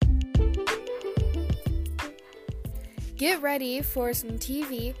Get ready for some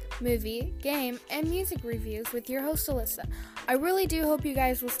TV, movie, game, and music reviews with your host, Alyssa. I really do hope you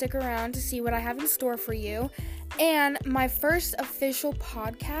guys will stick around to see what I have in store for you. And my first official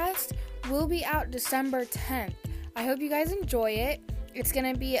podcast will be out December 10th. I hope you guys enjoy it. It's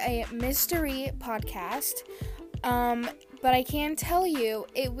going to be a mystery podcast. But I can tell you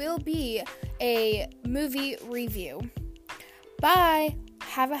it will be a movie review. Bye.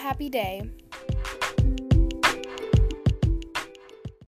 Have a happy day.